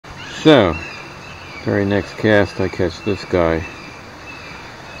So, very next cast I catch this guy.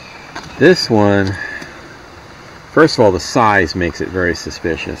 This one, first of all, the size makes it very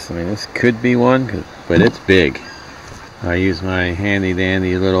suspicious. I mean, this could be one, but it's big. I use my handy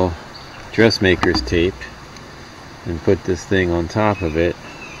dandy little dressmaker's tape and put this thing on top of it.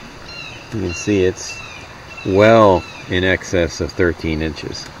 You can see it's well in excess of 13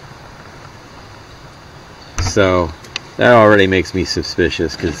 inches. So that already makes me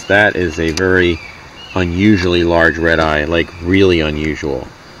suspicious, because that is a very unusually large redeye, like really unusual.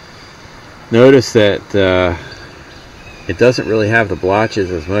 Notice that it doesn't really have the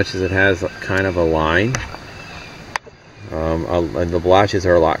blotches as much as it has kind of a line. And the blotches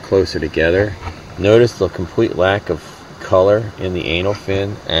are a lot closer together. Notice the complete lack of color in the anal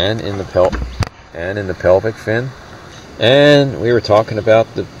fin and in the pelvic fin. And we were talking about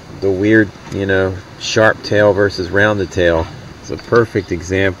the weird, you know, sharp tail versus rounded tail. It's a perfect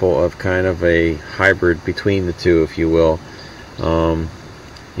example of kind of a hybrid between the two, if you will.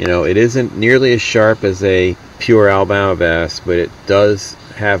 You know, it isn't nearly as sharp as a pure Alabama bass, but it does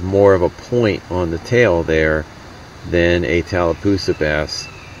have more of a point on the tail there than a Tallapoosa bass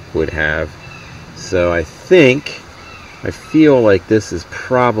would have. So I feel like this is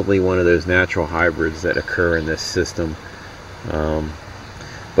probably one of those natural hybrids that occur in this system.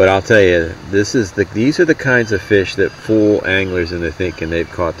 But I'll tell you, these are the kinds of fish that fool anglers into thinking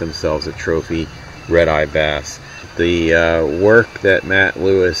they've caught themselves a trophy redeye bass. The work that Matt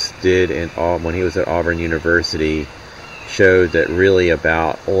Lewis did when he was at Auburn University showed that really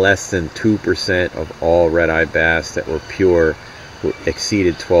about less than 2% of all redeye bass that were pure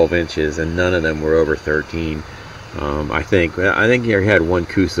exceeded 12 inches, and none of them were over 13. I think he had one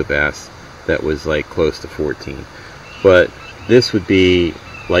Coosa bass that was like close to 14. But this would be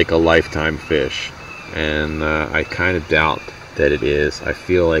like a lifetime fish, and I kind of doubt that it is. I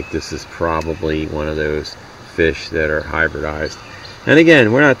feel like this is probably one of those fish that are hybridized. And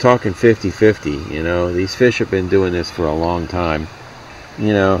again, we're not talking 50-50, you know. These fish have been doing this for a long time,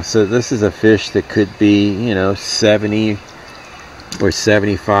 you know. So this is a fish that could be, you know, 70 or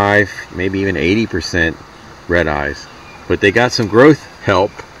 75, maybe even 80% red eyes. But they got some growth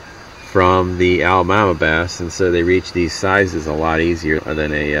help from the Alabama bass, and so they reach these sizes a lot easier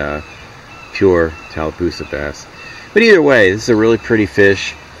than a pure Tallapoosa bass. But either way, this is a really pretty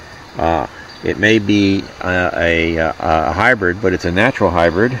fish. It may be a hybrid, but it's a natural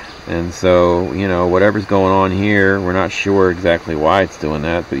hybrid, and so, you know, whatever's going on here, we're not sure exactly why it's doing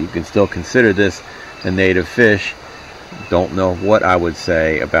that, but you can still consider this a native fish. Don't know what I would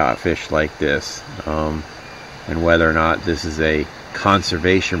say about a fish like this, and whether or not this is a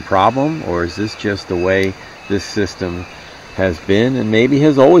conservation problem, or is this just the way this system has been and maybe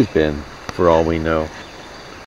has always been, for all we know.